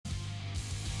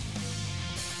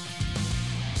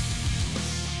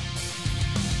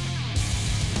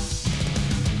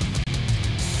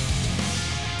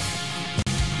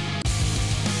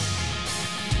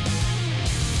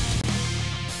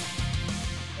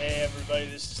Hey everybody,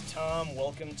 this is Tom.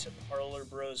 Welcome to Parlor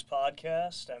Bros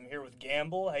Podcast. I'm here with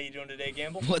Gamble. How you doing today,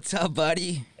 Gamble? What's up,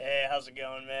 buddy? Hey, how's it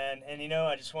going, man? And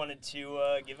I just wanted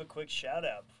to give a quick shout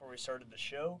out before we started the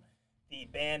show. The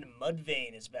band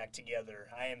Mudvayne is back together.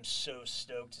 I am so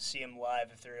stoked to see them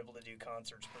live if they're able to do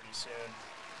concerts pretty soon.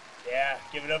 Yeah,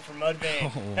 give it up for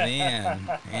Mudvayne. Oh,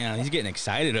 man, he's getting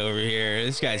excited over here.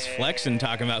 This guy's flexing,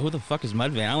 talking about who the fuck is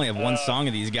Mudvayne. I only have one song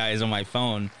of these guys on my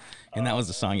phone. And that was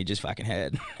the song you just fucking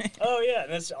had. Oh, yeah.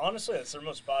 That's their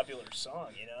most popular song,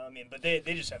 but they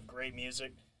just have great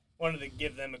music. Wanted to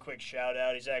give them a quick shout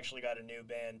out. He's actually got a new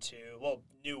band, too. Well,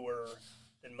 newer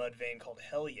than Mudvayne, called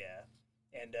Hell Yeah.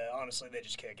 And honestly, they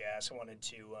just kick ass. I wanted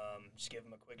to just give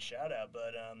them a quick shout out.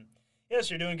 But, yes,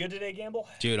 you're doing good today, Gamble?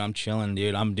 Dude, I'm chilling,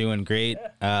 dude. I'm doing great.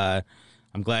 Yeah.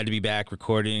 I'm glad to be back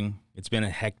recording. It's been a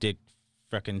hectic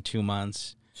freaking 2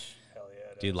 months.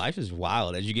 Dude, life is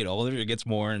wild. As you get older, it gets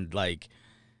more and like,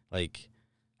 I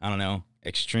don't know,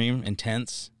 extreme,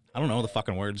 intense. I don't know the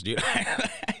fucking words, dude.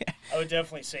 I would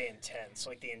definitely say intense,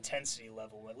 like the intensity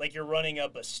level. Like you're running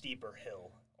up a steeper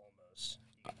hill, almost.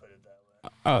 You can put it that way.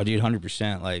 Oh, dude,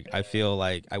 100%. Like, I feel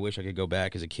like I wish I could go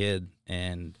back as a kid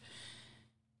and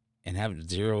have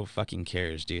zero fucking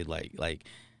cares, dude. Like,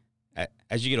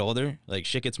 as you get older, like,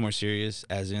 shit gets more serious,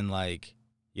 as in, like,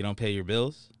 you don't pay your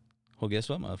bills. Well, guess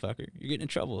what, motherfucker? You're getting in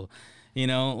trouble.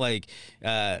 That's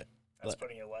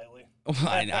putting it lightly.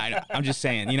 I'm just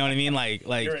saying, you know what I mean? Like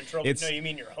you're in trouble. No, you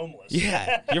mean you're homeless.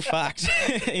 Yeah, you're fucked.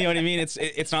 You know what I mean?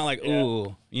 It's not like,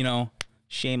 ooh,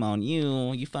 shame on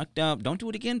you. You fucked up. Don't do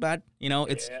it again, bud.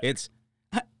 It's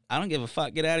I don't give a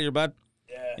fuck. Get out of here, bud.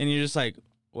 Yeah. And you're just like,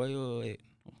 wait.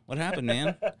 What happened,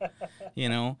 man? But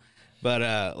yes,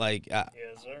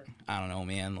 sir. I don't know,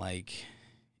 man. Like,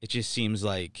 it just seems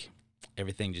like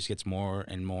everything just gets more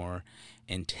and more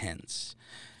intense.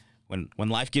 When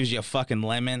life gives you a fucking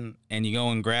lemon and you go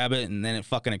and grab it and then it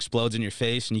fucking explodes in your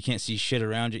face and you can't see shit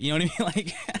around you. You know what I mean?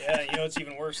 Like, yeah, what's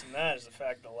even worse than that is the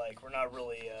fact that, like, we're not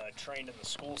really trained in the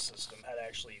school system how to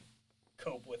actually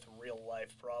cope with real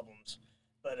life problems.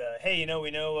 But hey, we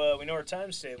know our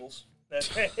times tables.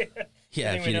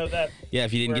 Yeah,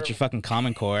 if you didn't get your fucking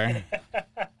Common Core.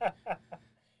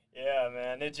 Yeah,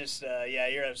 man. It just,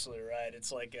 you're absolutely right.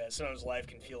 It's like sometimes life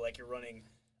can feel like you're running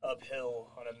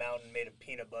uphill on a mountain made of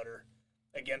peanut butter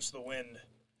against the wind.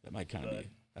 That might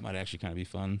actually kind of be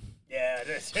fun. Yeah, it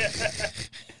is.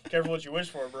 Careful what you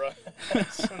wish for, bro. We're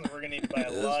going to need to buy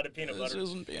a lot of peanut butter. This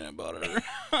isn't peanut butter.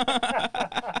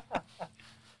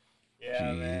 Yeah,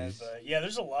 Jeez. man. But, yeah,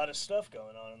 there's a lot of stuff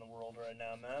going on in the world right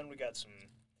now, man. We got some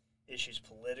issues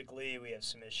politically. We have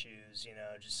some issues,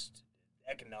 just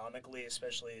economically,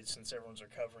 especially since everyone's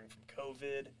recovering from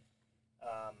COVID.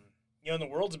 And the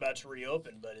world's about to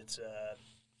reopen, but it's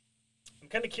I'm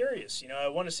kind of curious. I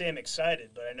want to say I'm excited,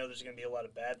 but I know there's going to be a lot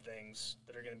of bad things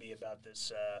that are going to be about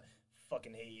this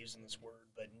fucking hate using this word,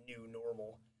 but new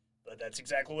normal. But that's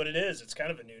exactly what it is. It's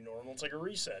kind of a new normal. It's like a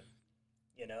reset,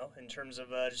 in terms of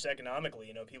just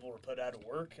economically. People were put out of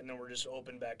work, and then we're just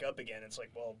opened back up again. It's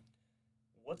like, well,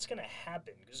 what's going to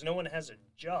happen? Because no one has a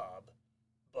job,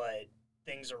 but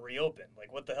things are reopened.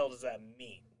 Like, what the hell does that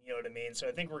mean? You know what I mean? So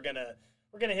I think we're gonna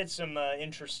hit some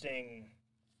interesting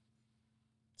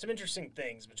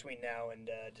things between now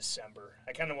and December.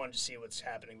 I kind of wanted to see what's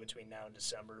happening between now and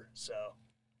December. So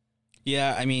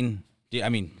yeah,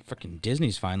 freaking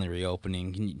Disney's finally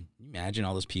reopening. Can you imagine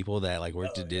all those people that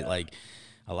worked like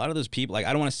a lot of those people? Like,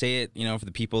 I don't want to say it, for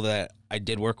the people that I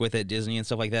did work with at Disney and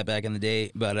stuff like that back in the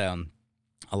day, but a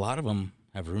lot of them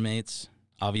have roommates,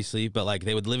 obviously, but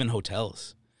they would live in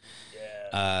hotels.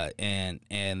 Yeah.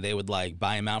 And they would buy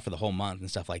them out for the whole month and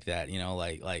stuff like that.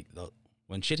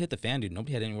 When shit hit the fan, dude,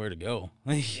 nobody had anywhere to go.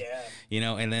 Yeah.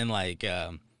 And then I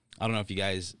don't know if you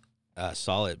guys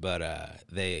saw it, but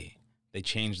they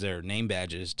changed their name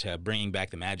badges to Bringing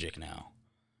Back the Magic now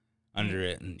under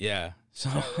it, and yeah. So.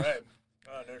 Oh, right.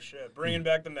 Oh, no shit. Bringing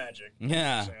back the magic.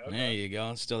 Yeah, okay. There you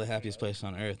go. It's still the happiest place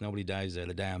on earth. Nobody dies there.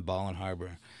 They die on Ballin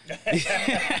Harbor. No,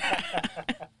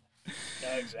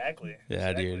 exactly. Yeah,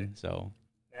 exactly. dude. So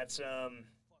that's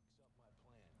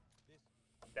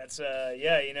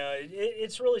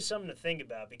it's really something to think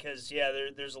about because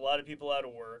there's a lot of people out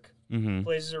of work. Mm-hmm.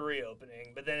 Places are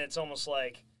reopening, but then it's almost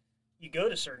like you go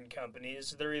to certain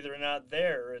companies, they're either not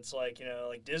there, or it's like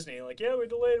Disney, we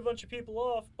delayed a bunch of people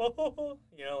off,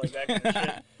 that kind of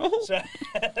shit. So,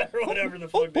 or whatever the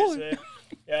fuck they say.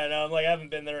 Yeah, no, I'm I haven't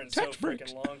been there in Tax so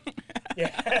freaking long.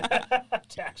 Yeah,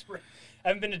 tax break. I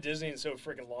haven't been to Disney in so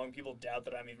freaking long. People doubt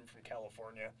that I'm even from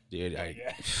California. Dude,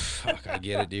 I I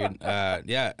get it, dude.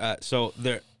 So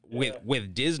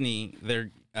with Disney,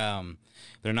 they're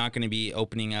not going to be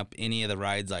opening up any of the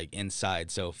rides like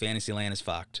inside. So Fantasyland is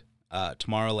fucked.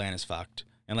 Tomorrowland is fucked.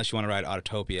 Unless you want to ride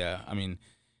Autotopia. I mean,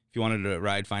 if you wanted to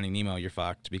ride Finding Nemo, you're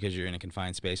fucked because you're in a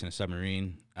confined space in a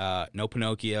submarine. No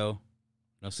Pinocchio,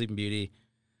 no Sleeping Beauty.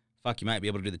 Fuck, you might be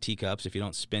able to do the teacups if you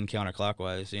don't spin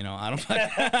counterclockwise. You know, I don't.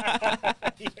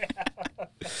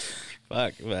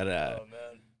 Fuck, but oh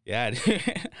man, yeah, dude.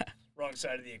 Wrong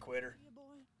side of the equator.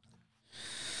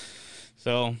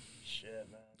 So. Shit,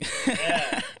 man.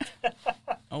 Yeah.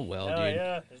 Oh well, oh, dude.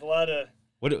 Yeah, there's a lot of.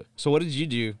 So what did you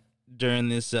do during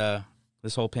this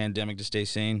this whole pandemic to stay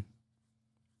sane?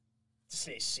 To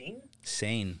stay sane?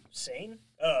 Sane. Sane?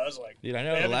 Oh, I was like, dude, I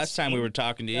know the last time we were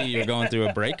talking to you, you were going through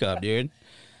a breakup, dude.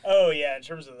 Oh yeah, in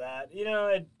terms of that, you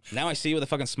know. Now I see you with a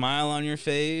fucking smile on your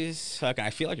face. Fucking,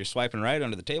 I feel like you're swiping right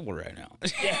under the table right now.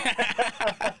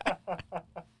 Yeah.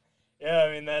 Yeah,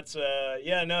 I mean that's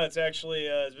yeah, no, it's actually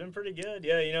it's been pretty good.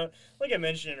 Yeah, you know, like I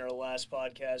mentioned in our last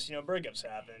podcast, you know, breakups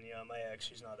happen. You know, my ex,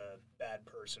 she's not a bad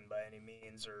person by any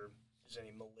means, or there's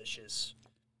any malicious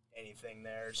anything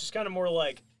there. It's just kind of more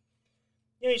like,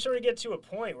 you know, you sort of get to a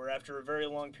point where after a very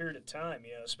long period of time,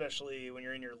 you know, especially when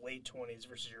you're in your late 20s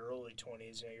versus your early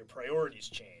 20s, you know, your priorities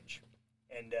change.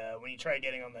 And when you try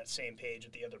getting on that same page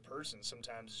with the other person,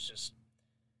 sometimes it just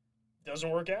doesn't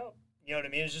work out. You know what I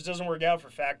mean? It just doesn't work out for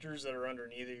factors that are under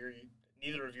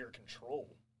neither of your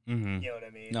control. Mm-hmm. You know what I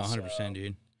mean? No, 100%,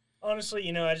 dude. Honestly,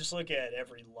 you know, I just look at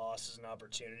every loss as an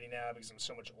opportunity now because I'm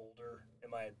so much older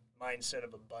and my mindset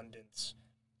of abundance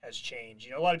has changed.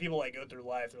 You know, a lot of people like go through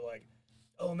life, they're like,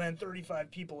 oh man, 35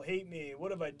 people hate me.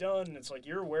 What have I done? And it's like,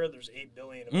 you're aware there's 8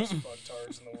 billion of us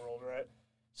fucktards in the world, right?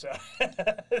 So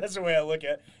that's the way I look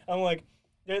at it. I'm like,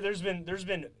 there's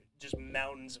been just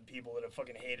mountains of people that have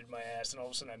fucking hated my ass, and all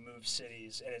of a sudden I move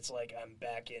cities, and it's like I'm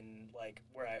back in, like,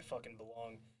 where I fucking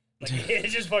belong. Like,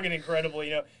 it's just fucking incredible, you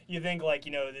know? You think, like,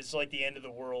 you know, it's like the end of the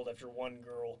world after one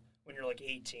girl when you're, like,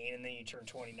 18, and then you turn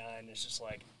 29, it's just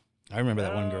like... I remember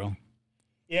that one girl.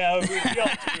 Yeah, we all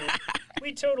do.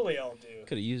 We totally all do.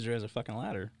 Could have used her as a fucking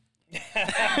ladder.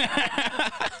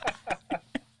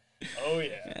 Oh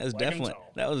yeah,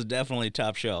 that was definitely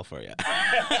top shelf for you.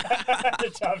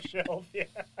 The top shelf, yeah.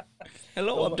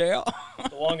 Hello up there.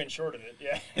 The long and short of it,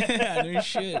 yeah. Yeah, no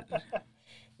shit.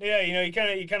 Yeah, you know, you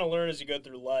kind of learn as you go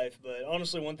through life, but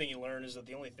honestly, one thing you learn is that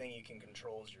the only thing you can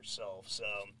control is yourself. So,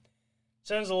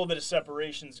 sometimes a little bit of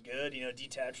separation's good. You know,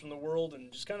 detach from the world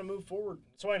and just kind of move forward.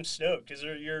 That's why I'm stoked, because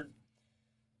if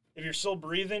you're still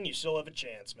breathing, you still have a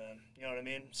chance, man. You know what I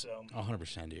mean? So.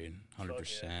 100%, dude.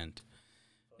 100%.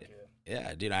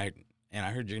 Yeah, dude. I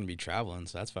heard you're gonna be traveling,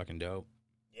 so that's fucking dope.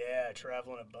 Yeah,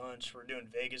 traveling a bunch. We're doing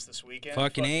Vegas this weekend.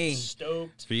 Fucking A.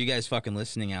 Stoked. For you guys fucking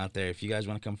listening out there, if you guys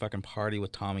want to come fucking party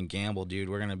with Tom and Gamble, dude,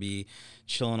 we're gonna be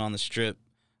chilling on the Strip,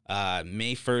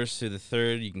 May 1st through the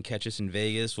 3rd. You can catch us in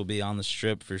Vegas. We'll be on the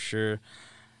Strip for sure.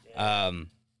 Yeah.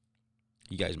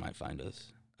 You guys might find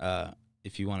us.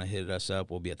 If you want to hit us up,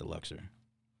 we'll be at the Luxor.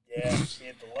 Yeah, be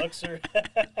at the Luxor.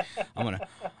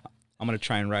 I'm gonna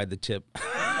try and ride the tip.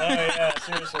 Oh yeah,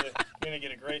 seriously, you're gonna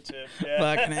get a great tip. Yeah.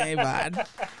 Fucking A, bud.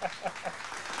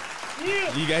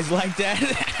 Yeah. You guys like that?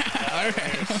 All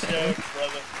right. Stoked,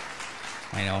 brother.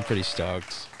 I know, I'm pretty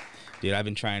stoked, dude. I've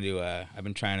been trying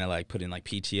to like put in like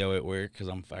PTO at work because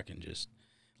I'm fucking just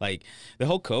like the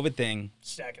whole COVID thing.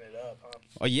 Stacking it up, huh?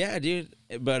 Oh yeah, dude.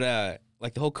 But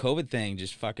like the whole COVID thing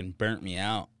just fucking burnt me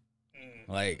out.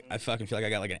 Like I fucking feel like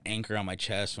I got like an anchor on my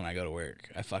chest when I go to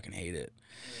work. I fucking hate it.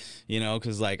 You know,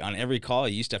 because like on every call,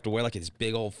 you used to have to wear like this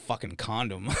big old fucking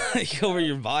condom like over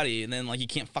your body, and then like you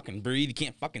can't fucking breathe, you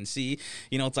can't fucking see.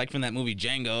 You know, it's like from that movie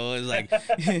Django. It's like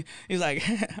he's like,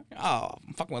 oh,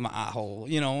 I'm fucking with my eye hole,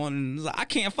 you know, and it's like, I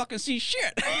can't fucking see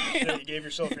shit. So you gave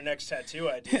yourself your next tattoo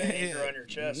idea, anchor on your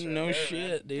chest. Right no there,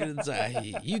 shit, man. dude. It's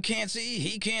like you can't see,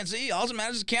 he can't see. All that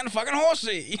matters is can the fucking horse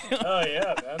see. Oh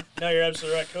yeah, man. No, you're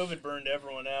absolutely right. COVID burned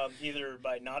everyone out, either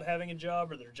by not having a job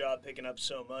or their job picking up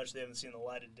so much they haven't seen the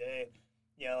light of day.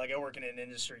 You know, like I work in an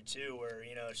industry too where,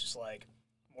 you know, it's just like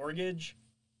mortgage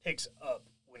picks up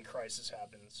when crisis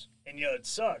happens. And, you know, it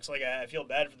sucks. Like I feel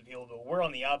bad for the people, but we're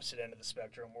on the opposite end of the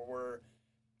spectrum where we're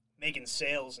making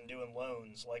sales and doing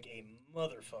loans like a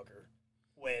motherfucker.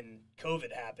 When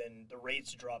COVID happened, the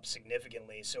rates dropped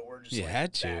significantly. So we're just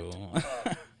had to.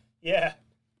 Yeah.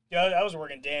 Yeah, I was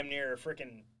working damn near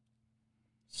freaking.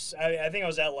 I think I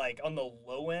was at like on the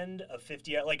low end of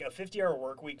 50, like a 50-hour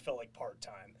work week felt like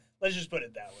part-time. Let's just put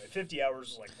it that way. 50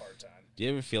 hours is like part-time. Do you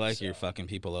ever feel like you're fucking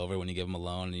people over when you give them a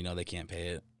loan and you know they can't pay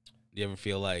it? Do you ever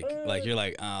feel like you're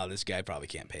like, oh, this guy probably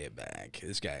can't pay it back.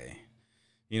 This guy,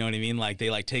 You know what I mean? Like they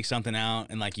like take something out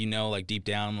and like like deep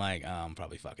down like I'm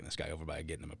probably fucking this guy over by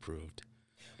getting him approved.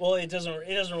 Well, it doesn't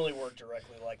really work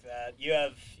directly like that. You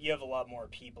have a lot more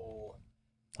people.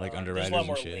 Like underwriters there's a lot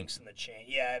more and shit. links in the chain.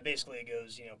 Yeah, basically it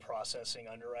goes, processing,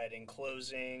 underwriting,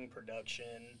 closing,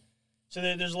 production. So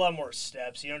there's a lot more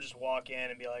steps. You don't just walk in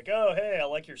and be like, oh, hey, I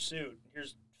like your suit.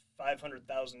 Here's $500,000.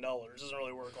 It doesn't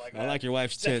really work like that. I like your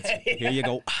wife's tits. Here you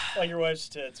go. Like your wife's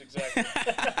tits, exactly.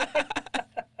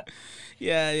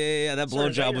 Yeah. That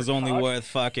blowjob was only worth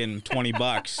fucking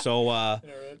 $20. So right.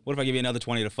 what if I give you another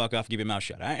 20 to fuck off? Give your mouth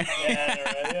shut. All right.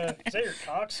 Yeah. Is that your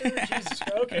cock, sir? Jesus Christ.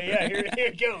 Okay, yeah. Here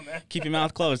you go, man. Keep your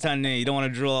mouth closed, honey. You don't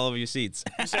want to drool all over your seats.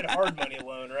 You said hard money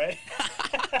loan, right?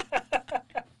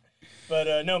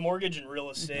 But no, mortgage and real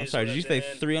estate. I'm sorry. Did you say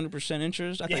 300%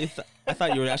 interest? I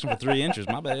thought you were asking for 3 inches.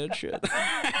 My bad. Shit.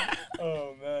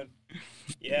 Oh man.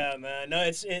 Yeah, man.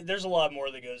 No, there's a lot more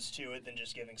that goes to it than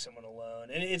just giving someone a loan.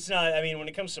 And it's not, I mean, when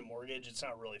it comes to mortgage, it's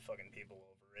not really fucking people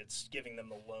over. It's giving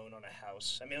them a loan on a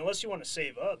house. I mean, unless you want to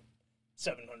save up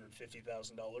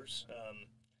 $750,000,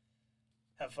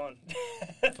 have fun.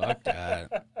 Fuck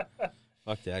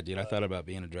that, dude. I thought about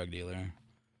being a drug dealer.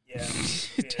 Yeah.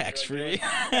 Tax-free.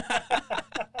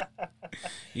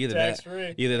 Either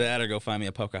that or go find me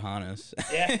a Pocahontas.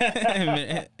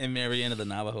 Yeah. and marry into the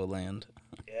Navajo land.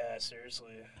 Yeah,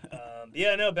 seriously.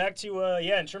 Back to,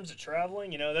 in terms of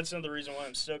traveling, that's another reason why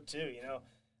I'm stoked too,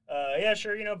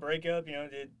 sure, break up,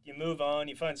 you move on,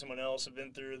 you find someone else. I've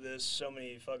been through this so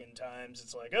many fucking times.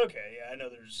 It's like, okay, yeah, I know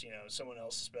there's, someone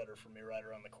else is better for me right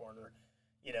around the corner,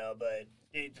 but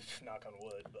knock on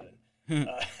wood, but.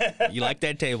 You like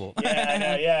that table? Yeah, I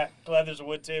know, yeah. Glad there's a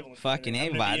wood table. Fucking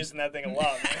I'm gonna be using that thing a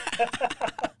lot, man.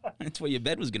 That's where your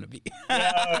bed was gonna be.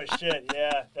 Yeah, oh shit,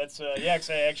 yeah. That's because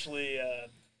I actually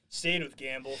stayed with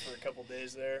Gamble for a couple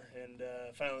days there, and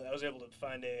finally I was able to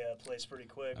find a place pretty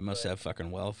quick. I must have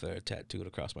fucking welfare tattooed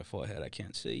across my forehead. I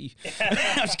can't see. I'm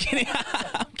just kidding.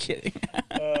 I'm kidding.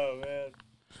 Oh man.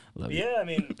 Love you. Yeah, I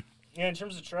mean. Yeah, in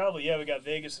terms of travel, we got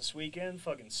Vegas this weekend,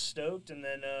 fucking stoked, and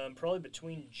then probably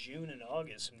between June and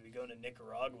August, I'm going to be going to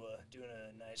Nicaragua, doing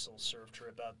a nice little surf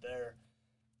trip out there,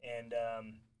 and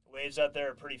waves out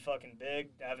there are pretty fucking big.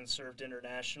 I haven't surfed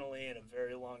internationally in a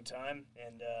very long time,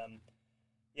 and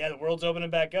the world's opening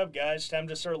back up, guys. Time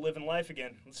to start living life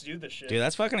again. Let's do this shit. Dude,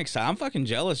 that's fucking exciting. I'm fucking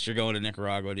jealous you're going to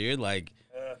Nicaragua, dude. Like,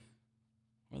 where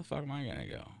the fuck am I going to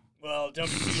go? Well,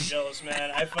 don't be too jealous, man.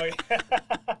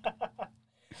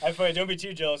 Don't be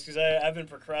too jealous, because I've been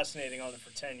procrastinating on it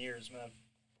for 10 years, man.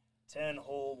 10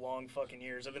 whole long fucking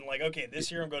years. I've been like, okay,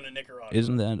 this year I'm going to Nicaragua.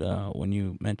 Isn't that when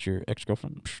you met your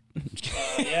ex-girlfriend?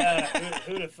 Yeah,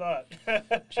 who'd have thought?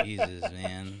 Jesus,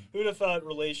 man. Who'd have thought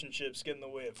relationships get in the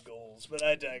way of goals? But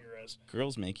I digress.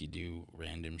 Girls make you do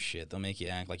random shit. They'll make you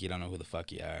act like you don't know who the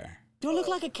fuck you are. Do I look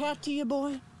like a cat to you,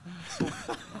 boy?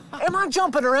 Am I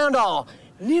jumping around all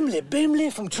nimbly-bimly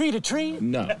from tree to tree?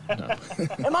 No.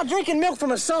 Am I drinking milk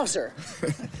from a saucer?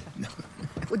 No.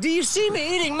 Well, do you see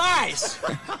me eating mice?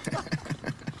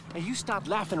 Now, you stop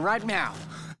laughing right now.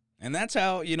 And that's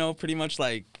how, pretty much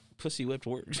like pussy whipped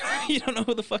works. You don't know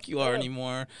who the fuck you are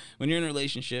anymore. When you're in a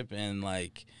relationship and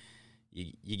like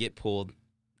you get pulled.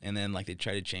 And then, like, they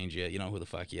try to change you. You know who the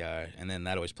fuck you are. And then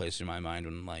that always plays through my mind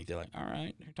when, like, they're like, all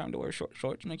right, time to wear short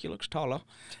shorts, make you look taller.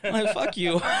 I'm like, fuck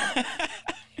you.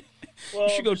 Well, you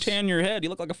should go tan your head.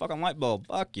 You look like a fucking light bulb.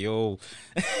 Fuck you.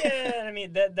 Yeah, I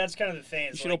mean, that's kind of the thing.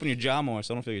 You should open your jaw more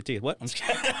so I don't feel your teeth. What? I'm just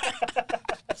kidding.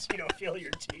 So you don't feel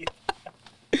your teeth.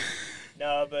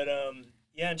 No, but,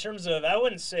 in terms of, I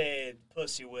wouldn't say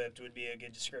pussy whipped would be a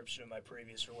good description of my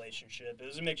previous relationship. It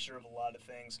was a mixture of a lot of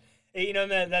things.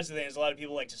 That's the thing, is a lot of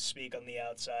people like to speak on the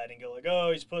outside and go like,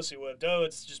 oh, he's pussy whipped. Oh,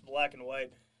 it's just black and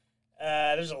white.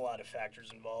 There's a lot of factors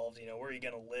involved. Where are you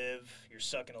going to live? You're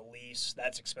stuck in a lease.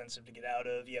 That's expensive to get out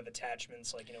of. You have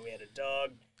attachments. Like, we had a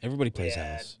dog. Everybody plays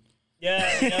house. Yeah.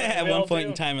 At one point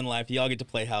in time in life, you all get to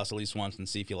play house at least once and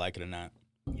see if you like it or not.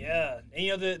 Yeah.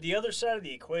 And, the other side of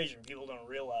the equation people don't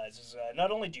realize is not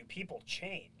only do people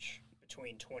change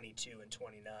between 22 and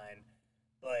 29,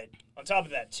 but on top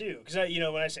of that, too, because,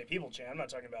 when I say people change, I'm not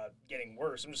talking about getting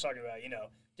worse. I'm just talking about,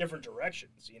 different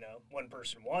directions, One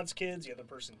person wants kids, the other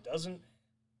person doesn't.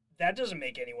 That doesn't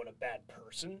make anyone a bad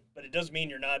person, but it does mean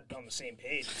you're not on the same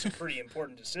page. It's some pretty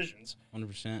important decisions.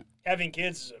 100%. Having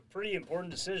kids is a pretty important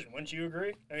decision. Wouldn't you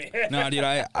agree? I mean, no, dude,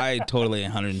 I totally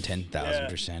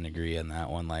 110,000% agree on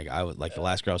that one. Like, the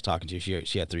last girl I was talking to,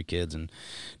 she had 3 kids and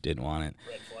didn't want it.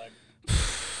 Red flag.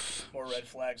 More red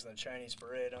flags than the Chinese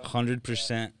parade, huh?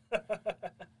 100%.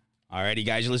 Alrighty,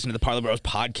 guys, you're listening to the Parlor Bros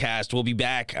podcast. We'll be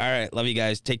back. All right, love you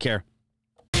guys. Take care.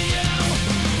 Feeling happy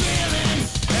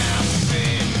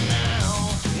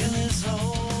now in this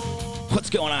hole.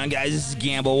 going on, guys? This is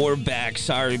Gamble. We're back.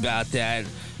 Sorry about that.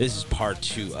 This is part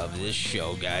 2 of this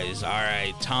show, guys. All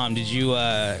right, Tom, did you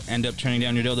end up turning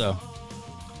down your dildo?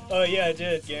 Oh, yeah, I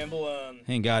did, Gamble.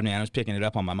 Thank God, man. I was picking it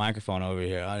up on my microphone over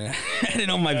here. I didn't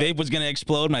know my vape was going to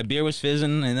explode. My beer was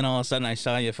fizzing, and then all of a sudden I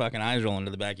saw your fucking eyes rolling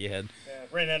to the back of your head. Yeah,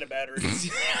 ran out of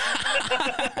batteries.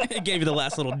 It gave you the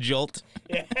last little jolt.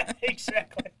 Yeah,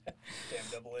 exactly. Damn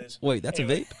double A's. Wait, that's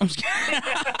Anyway. a vape? I'm just kidding.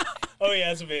 Oh,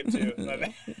 yeah, it's a vape, too. My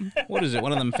bad. What is it,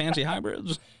 one of them fancy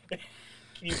hybrids? Can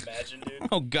you imagine, dude?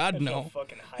 Oh, God, That's a no.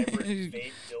 fucking hybrid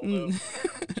vape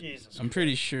dildo. Jesus. I'm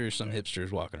pretty sure some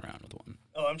hipster's walking around with one.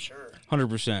 Oh, I'm sure.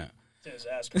 100%. It's in his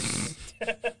ass crack.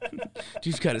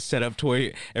 Dude's got it set up to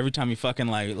where every time he fucking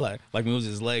like moves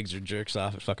his legs or jerks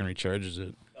off, it fucking recharges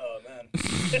it. Oh, man.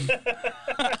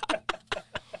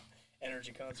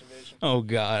 Energy conservation. Oh,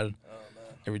 God. Oh, man.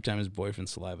 Every time his boyfriend's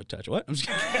saliva touch. What? I'm just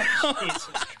kidding. Jesus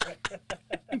Christ.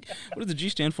 What does the G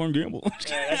stand for in Gamble?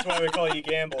 Yeah, that's why we call you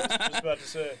Gamble. I was just about to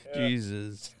say. Yeah.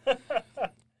 Jesus. But,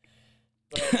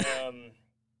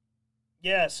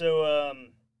 yeah, so,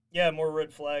 more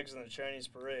red flags than the Chinese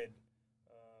parade.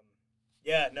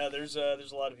 Yeah, no, there's a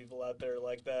lot of people out there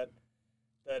like that.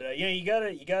 That you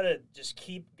gotta just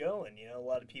keep going. You know, a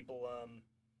lot of people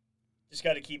just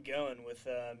got to keep going with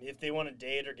if they want to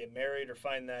date or get married or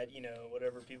find that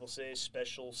whatever people say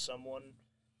special someone.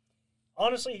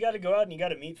 Honestly, you got to go out and you got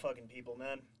to meet fucking people,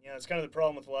 man. You know, it's kind of the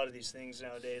problem with a lot of these things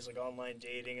nowadays, like online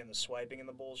dating and the swiping and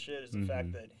the bullshit. Is the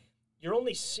fact that you're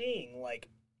only seeing like.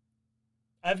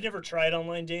 I've never tried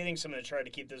online dating, so I'm going to try to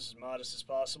keep this as modest as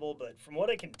possible. But from what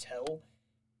I can tell,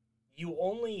 you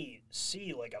only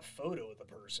see, like, a photo of the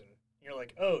person. You're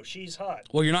like, oh, she's hot.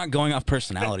 Well, you're not going off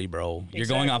personality, bro. You're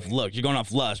going off look. You're going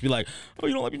off lust. Be like, oh,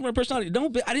 you don't like me for my personality.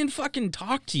 No, I didn't fucking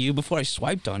talk to you before I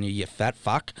swiped on you, you fat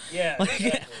fuck. Yeah, like,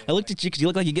 exactly. I looked at you because you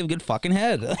look like you give a good fucking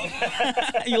head.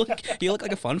 you look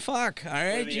like a fun fuck. All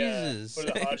right, Jesus. What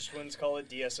do the Hodge twins call it?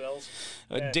 DSLs?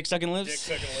 Dick sucking lips?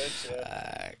 Dick sucking lips,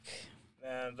 yeah. Fuck.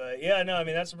 But yeah, no, I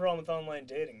mean, that's the problem with online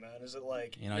dating, man. Is it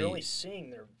like you're only seeing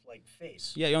their like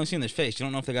face? Yeah, you're only seeing their face. You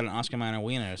don't know if they got an Oscar Mayer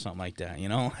wiener or something like that. You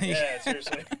know? Yeah,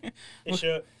 seriously.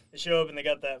 They show up and they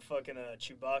got that fucking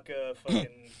Chewbacca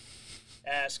fucking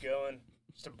ass going,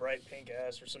 just a bright pink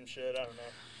ass or some shit. I don't know.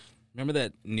 Remember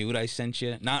that nude I sent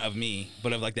you? Not of me,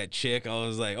 but of like that chick. I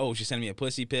was like, oh, she sent me a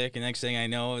pussy pic, and next thing I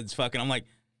know, it's fucking. I'm like,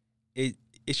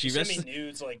 is she sent me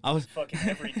nudes like fucking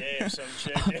every day of some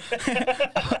chick.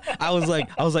 I was like,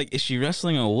 is she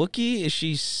wrestling a Wookiee? Is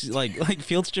she like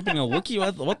field stripping a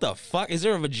Wookiee? What the fuck? Is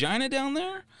there a vagina down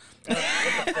there? What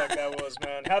the fuck that was,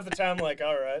 man? Half the time, like,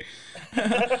 all right.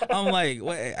 I'm like,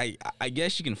 wait, I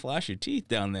guess you can flash your teeth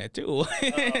down there too.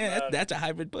 That's a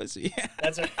hybrid pussy.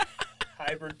 That's a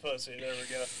hybrid pussy. There we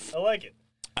go. I like it.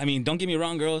 I mean, don't get me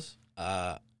wrong, girls.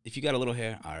 If you got a little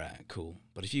hair, all right, cool.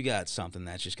 But if you got something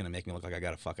that's just gonna make me look like I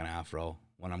got a fucking afro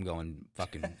when I'm going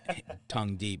fucking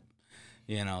tongue deep,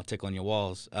 tickling your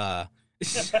walls, you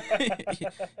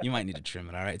might need to trim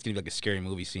it. All right, it's gonna be like a scary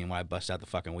movie scene where I bust out the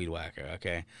fucking weed whacker.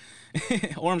 Okay,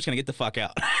 or I'm just gonna get the fuck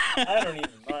out. I don't even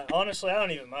mind. Honestly, I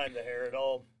don't even mind the hair at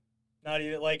all. Not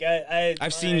even like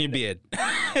I've seen your beard.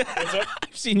 What's up?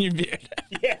 I've seen your beard.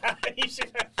 Yeah,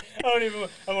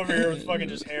 I'm over here with fucking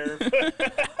just hair.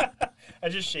 I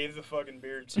just shaved the fucking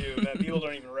beard too. Man, people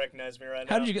don't even recognize me right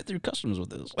now. How did you get through customs with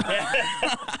this?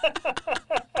 I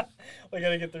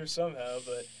gotta get through somehow,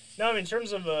 but no. I mean, in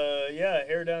terms of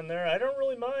hair down there, I don't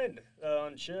really mind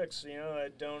on chicks. I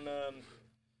don't.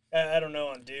 I don't know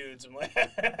on dudes. I'm like, I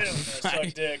don't know,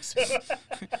 suck dicks.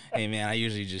 Hey man, I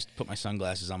usually just put my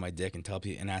sunglasses on my dick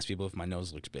and ask people if my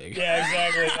nose looks big. Yeah,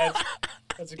 exactly.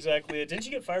 That's exactly it. Didn't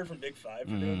you get fired from Big Five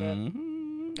for doing that?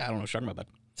 I don't know. Talking about that.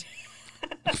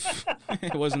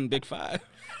 It wasn't Big Five.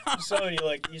 I'm telling you,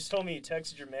 like, you told me you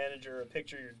texted your manager a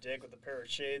picture of your dick with a pair of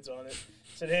shades on it.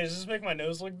 Said, hey, does this make my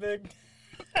nose look big?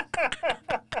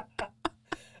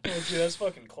 Oh, dude, that's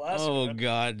fucking classic. Oh, man.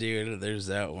 God, dude, there's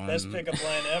that one. Best pickup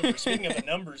line ever. Speaking of a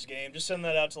numbers game, just send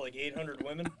that out to like 800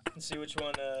 women and see which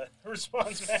one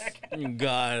responds back.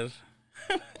 God.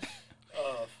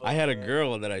 Oh, fuck, I had a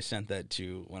girl that I sent that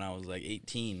to when I was like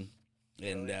 18,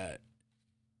 and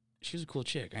she was a cool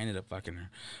chick. I ended up fucking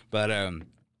her, but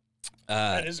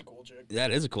that is a cool chick. That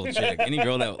is a cool chick. Any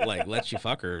girl that like lets you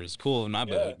fuck her is cool in my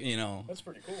book. That's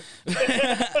pretty cool.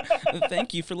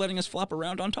 Thank you for letting us flop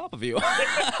around on top of you.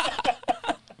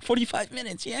 45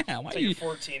 minutes, yeah. Why you're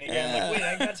 14 again. Like, wait,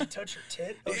 I got to touch her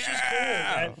tit? Oh, she's cool,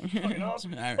 man. Fucking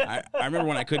awesome. I remember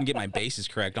when I couldn't get my bases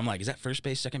correct. I'm like, is that first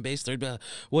base, second base, third base?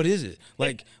 What is it?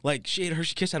 Like she ate a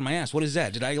Hershey Kiss out of my ass. What is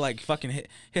that? Did I like fucking hit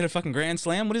a fucking grand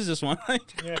slam? What is this one?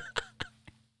 Yeah.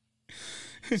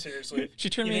 Seriously. She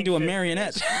turned You me think into a fifth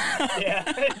marionette. base-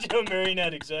 Yeah, into a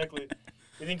marionette, exactly.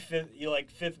 You think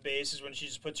fifth base is when she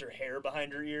just puts her hair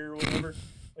behind her ear or whatever?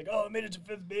 Like, oh, I made it to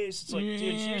fifth base. It's like, dude,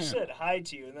 she Yeah. just said hi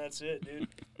to you and that's it, dude.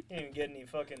 You didn't get any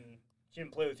fucking. She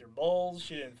didn't play with your balls.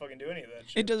 She didn't fucking do any of that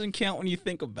shit. It doesn't count when you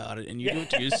think about it and you do it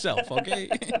to yourself, okay?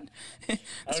 I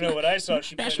don't know what I saw.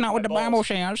 She That's played not with what the my Bible balls.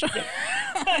 says.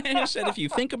 It said if you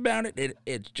think about it,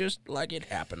 it's just like it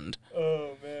happened.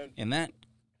 Oh man. In that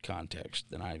context,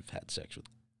 then I've had sex with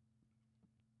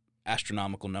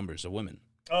astronomical numbers of women.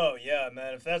 Oh yeah,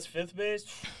 man. If that's fifth base,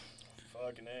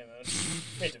 fucking A, man.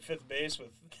 Made to fifth base with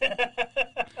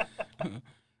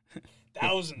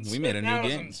thousands. We made a new game.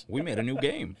 Thousands. We made a new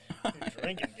game.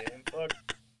 Drinking game. Fuck.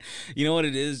 You know what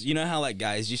it is? You know how like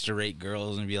guys used to rate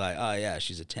girls and be like, "Oh yeah,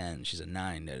 she's a 10, she's a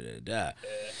 9, da da da."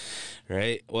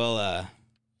 Right? Well,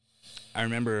 I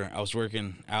remember I was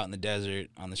working out in the desert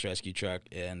on this rescue truck,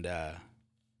 and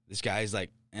this guy's like,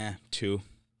 2.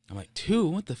 I'm like, 2?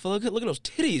 What the fuck? Look at those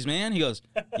titties, man. He goes,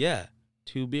 yeah,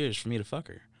 2 beers for me to fuck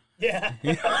her. Yeah.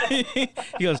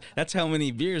 He goes, that's how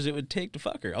many beers it would take to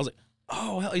fuck her. I was like,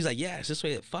 oh, hell. He's like, yeah, it's this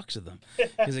way it fucks with them.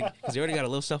 Because they already got a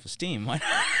low self-esteem. Why not?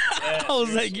 Yeah, I was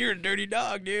seriously. like, you're a dirty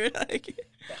dog, dude. Like,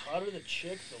 The hotter the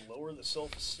chick, the lower the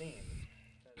self-esteem.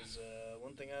 That is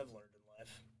one thing I've learned in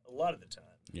life. A lot of the time.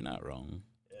 you're not wrong.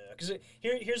 Yeah, because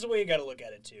here's the way you got to look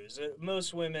at it too. Is that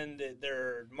most women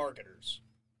they're marketers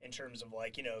in terms of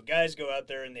like guys go out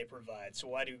there and they provide. So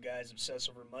why do guys obsess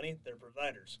over money? They're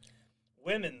providers.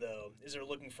 Women though they're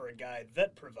looking for a guy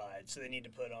that provides, so they need to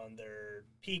put on their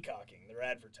peacocking, their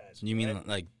advertising. You mean right?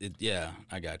 like, yeah,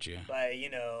 I got you. By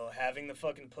having the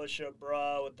fucking push-up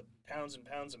bra with the pounds and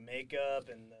pounds of makeup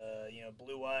and the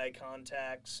blue eye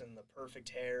contacts and the perfect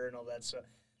hair and all that stuff.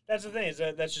 That's the thing is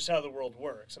that's just how the world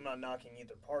works. I'm not knocking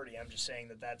either party. I'm just saying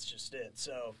that that's just it.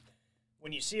 So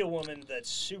when you see a woman that's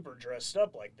super dressed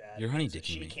up like that, You're it honey means that dicking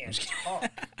she me. can't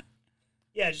talk.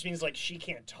 Yeah, it just means like she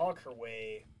can't talk her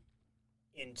way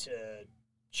into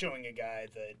showing a guy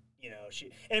that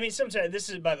she. And I mean, sometimes this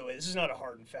is, by the way, this is not a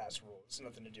hard and fast rule. It's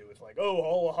nothing to do with like, oh,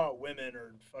 all hot women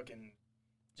are fucking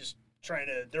just trying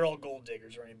to. They're all gold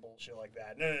diggers or any bullshit like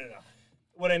that. No.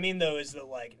 What I mean though is that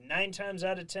like 9 times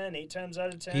out of 10, 8 times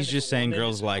out of 10, He's if just a saying woman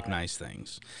girls is like hot- nice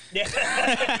things. Yeah,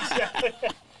 exactly.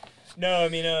 No, I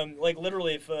mean, like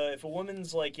literally, if a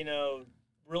woman's like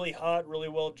really hot, really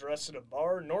well dressed at a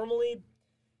bar, normally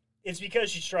it's because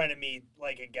she's trying to meet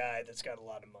like a guy that's got a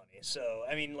lot of money. So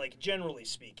I mean, like generally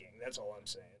speaking, that's all I'm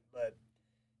saying. But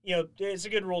it's a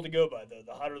good rule to go by though.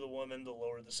 The hotter the woman, the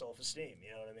lower the self-esteem.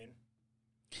 You know what I mean?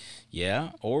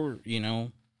 Yeah, or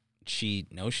she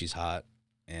knows she's hot,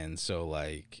 and so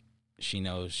like she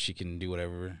knows she can do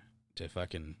whatever to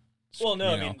fucking. Well, no,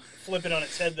 I mean, flip it on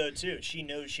its head though too. She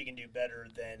knows she can do better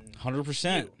than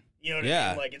 100%. You know what I Yeah.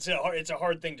 mean? Like it's a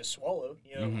hard thing to swallow.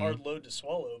 Hard load to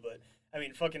swallow. But I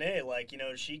mean, fucking A, like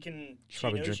she can. She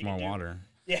probably knows drink she more can do- water.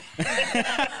 Yeah.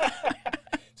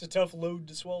 It's a tough load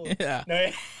to swallow. Yeah.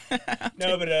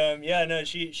 No, but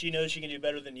she knows she can do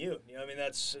better than you. I mean,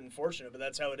 that's unfortunate, but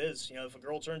that's how it is. If a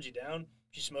girl turns you down,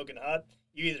 she's smoking hot,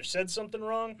 you either said something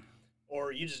wrong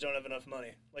or you just don't have enough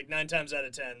money. Like 9 times out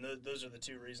of 10, those are the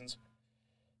 2 reasons.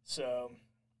 So,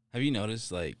 Have you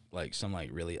noticed like some like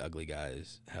really ugly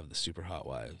guys have the super hot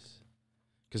wives?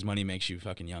 Because money makes you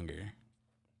fucking younger.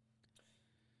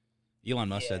 Elon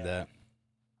Musk said that.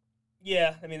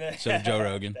 yeah, I mean, that, So did Joe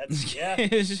Rogan. That's, yeah.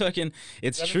 It's just fucking.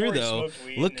 It's That true before he though. smoked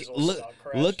weed and Look, his little look, stock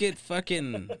crashed? look at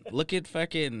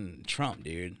fucking Trump,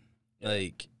 dude.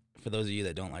 Like, for those of you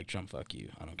that don't like Trump, fuck you.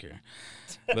 I don't care.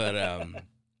 But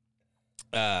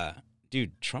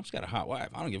dude, Trump's got a hot wife.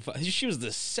 I don't give a fuck. She was the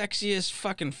sexiest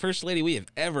fucking first lady we have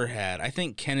ever had. I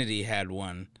think Kennedy had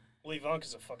one. Well,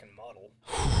 Ivanka's a fucking model.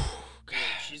 Dude,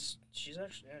 she's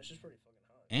actually, she's pretty fucking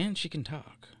hot. And she can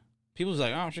talk. People's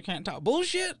like, oh, she can't talk.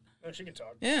 Bullshit. No, she can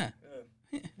talk. Yeah.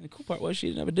 Yeah. The cool part was she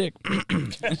didn't have a dick.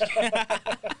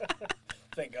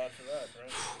 Thank God for that,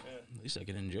 right? Yeah. At least I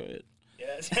can enjoy it.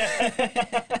 Yeah.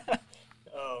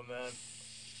 Oh man.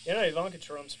 Ivanka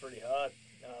Trump's pretty hot.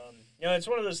 It's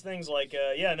one of those things like,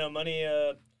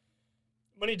 money.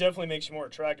 Money definitely makes you more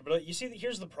attractive. But you see,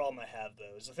 here's the problem I have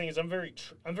though. Is the thing is, I'm very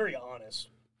honest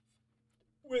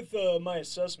with my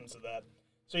assessments of that.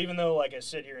 So even though, like I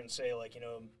sit here and say, like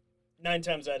 9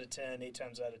 times out of 10, 8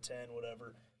 times out of 10,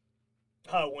 whatever,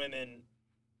 hot women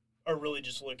are really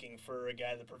just looking for a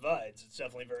guy that provides. It's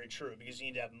definitely very true because you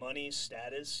need to have money,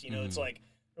 status. It's like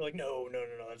they're like, no,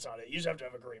 that's not it. You just have to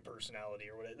have a great personality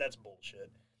or whatever. That's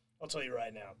bullshit. I'll tell you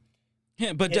right now.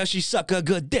 Yeah, but does she suck a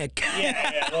good dick?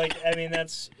 Yeah. Like I mean,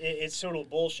 it's total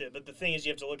bullshit. But the thing is,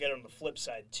 you have to look at it on the flip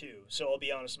side too. So I'll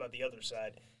be honest about the other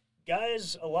side.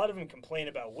 guys, a lot of them complain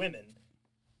about women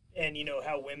and, you know,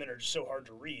 how women are just so hard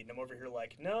to read. And I'm over here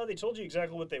like, no, they told you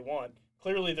exactly what they want.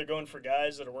 Clearly, they're going for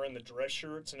guys that are wearing the dress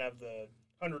shirts and have the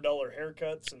 $100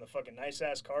 haircuts and the fucking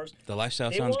nice-ass cars. The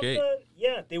lifestyle sounds great.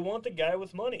 They want the guy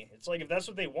with money. It's like, if that's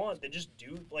what they want, they just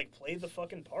do, like, play the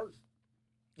fucking part.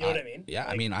 You know what I mean? Yeah,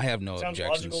 like, I mean, I have no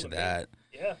objections to that.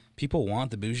 Yeah. People want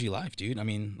the bougie life, dude. I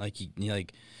mean, like,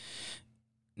 like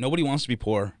nobody wants to be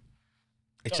poor,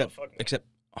 except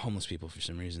homeless people for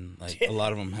some reason. Like, a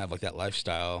lot of them have, like, that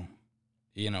lifestyle,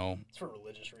 you know. It's for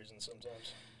religious reasons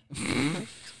sometimes.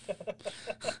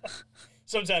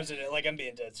 Sometimes, like, I'm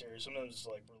being dead serious. Sometimes it's,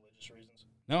 like, religious reasons.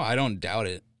 No, I don't doubt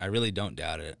it. I really don't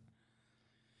doubt it.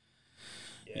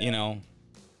 Yeah. You know,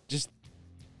 just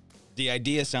the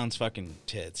idea sounds fucking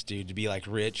tits, dude, to be, like,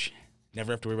 rich,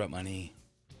 never have to worry about money.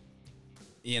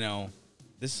 You know,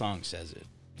 this song says it.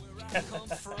 Where I come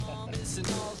from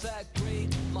isn't all that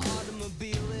great. My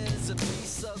automobile is a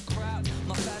piece of crap.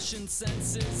 My fashion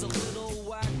sense is a little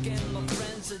whack, and my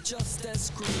friends are just as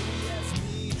screwy as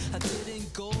me. I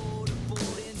didn't go to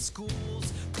boarding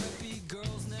schools. Preppy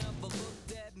girls never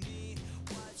looked at me.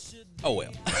 Why should oh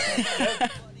well.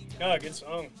 Oh, good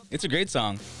song. It's a great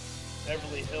song.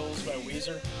 Beverly Hills by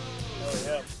Weezer. Oh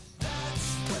yeah.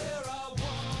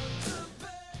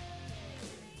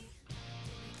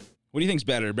 What do you think's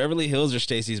better, Beverly Hills or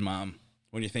Stacy's mom?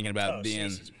 When you're thinking about being,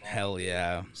 hell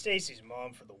yeah. Stacy's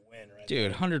mom for the win, right?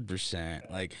 Dude, 100%.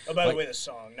 Like. Oh, by the way, the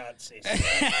song, not Stacy.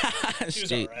 She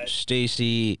was all right.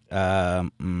 Stacy,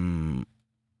 I'll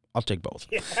take both.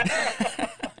 Yeah.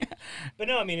 But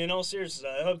no, I mean, in all seriousness,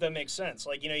 I hope that makes sense.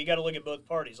 Like, you know, you got to look at both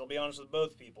parties. I'll be honest with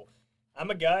both people. I'm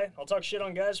a guy. I'll talk shit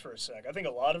on guys for a sec. I think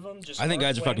a lot of them just. I think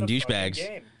guys are fucking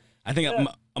douchebags. I think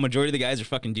a majority of the guys are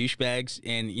fucking douchebags,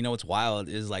 and you know what's wild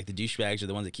is like the douchebags are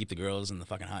the ones that keep the girls and the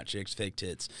fucking hot chicks fake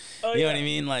tits. Oh, you know what I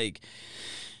mean? Like,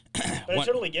 but I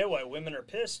totally get why women are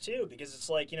pissed too, because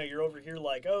it's like, you know, you're over here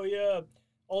like, oh yeah,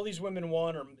 all these women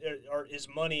want is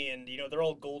money, and you know they're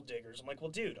all gold diggers. I'm like,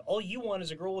 well, dude, all you want is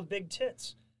a girl with big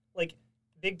tits, like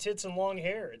big tits and long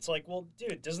hair. It's like, well,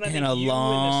 dude, doesn't that and make a you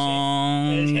long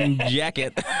in the same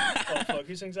jacket? Oh fuck,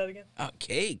 who sings that again?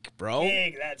 Cake, bro.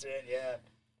 Cake, that's it. Yeah.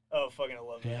 Oh, fucking, I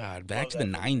love that. God, back to the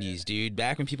 90s, dude.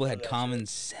 Back when people had common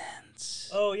sense.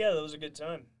 Oh, yeah, that was a good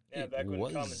time. Yeah, back when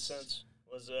common sense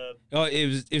was... Oh,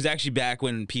 it was actually back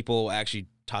when people actually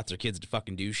taught their kids to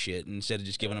fucking do shit instead of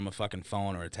just giving them a fucking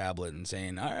phone or a tablet and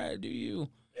saying, all right, do you?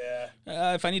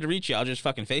 Yeah. If I need to reach you, I'll just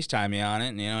fucking FaceTime you on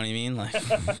it, you know what I mean? Like,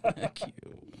 fuck you.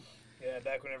 Yeah,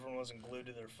 back when everyone wasn't glued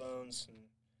to their phones. And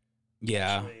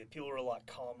yeah. People were a lot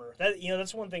calmer. That, you know,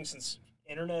 that's one thing since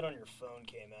internet on your phone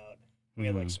came out. We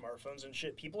had like smartphones and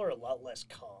shit. People are a lot less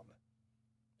calm.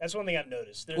 That's one thing I've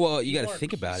noticed. Well, you got to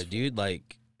think about it, dude.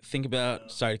 Like, think about. No.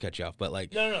 Sorry to cut you off, but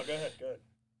like. No, go ahead.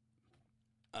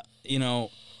 You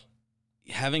know,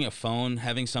 having a phone,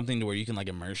 having something to where you can like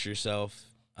immerse yourself,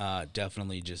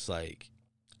 definitely just like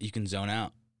you can zone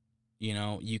out. You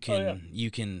know, you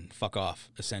can fuck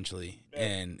off essentially,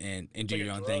 and do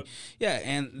your own thing. Yeah,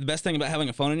 and the best thing about having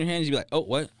a phone in your hands, you be like, oh,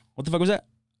 what the fuck was that?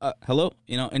 Hello,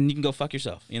 you know, and you can go fuck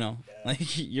yourself, you know, like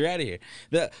you're out of here.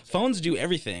 The phones do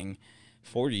everything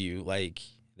for you. Like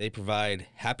they provide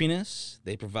happiness,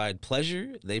 they provide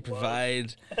pleasure, they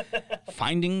provide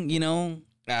finding, you know,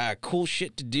 cool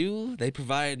shit to do. They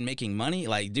provide making money.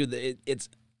 Like, dude, it's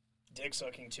dick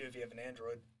sucking too if you have an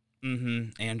Android.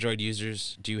 Mm-hmm. Android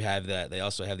users do have that. They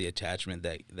also have the attachment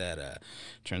that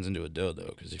turns into a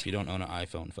dildo. Because if you don't own an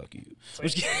iPhone, fuck you.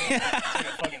 It's like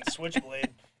a fucking switchblade.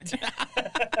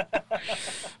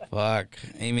 Fuck.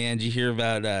 Hey man, did you hear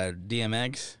about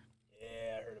DMX?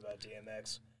 Yeah, I heard about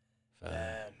DMX.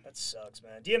 Man, that sucks,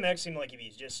 man. DMX seemed like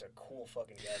he's just a cool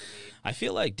fucking guy to me. I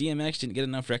feel like DMX didn't get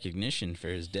enough recognition for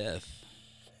his death.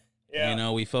 Yeah. You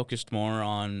know, we focused more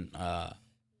on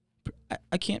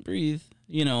I Can't Breathe,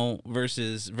 you know,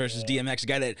 versus DMX, a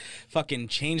guy that fucking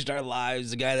changed our lives,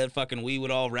 the guy that fucking we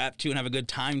would all rap to and have a good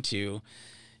time to.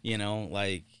 You know,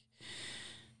 like,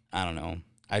 I don't know.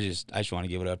 I just want to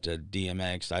give it up to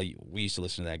DMX. We used to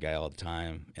listen to that guy all the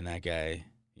time, and that guy,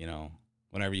 you know,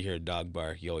 whenever you hear a dog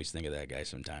bark, you always think of that guy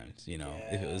sometimes, you know,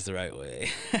 if it was the right way.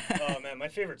 Oh, man, my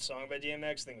favorite song by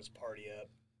DMX, I think, was Party Up.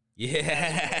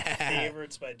 Yeah. My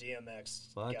favorites by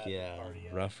DMX. Fuck yeah.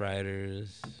 Rough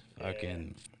Riders.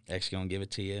 Fucking X Gonna Give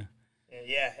It To You.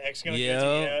 Yeah, X Gonna Give It To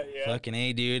You. Yeah. Fucking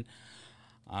A, dude.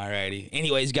 Alrighty.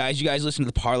 Anyways, guys, you guys listen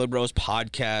to the Parlor Bros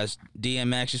podcast.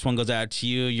 DMX, this one goes out to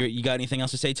you. You got anything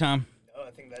else to say, Tom? No,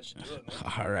 I think that should do it,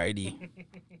 man. Alrighty.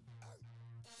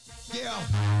 Yeah.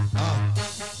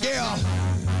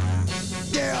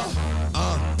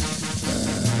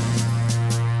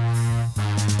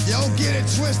 Yo, get it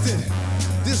twisted.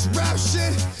 This rap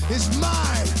shit is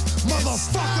mine,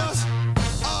 motherfucker.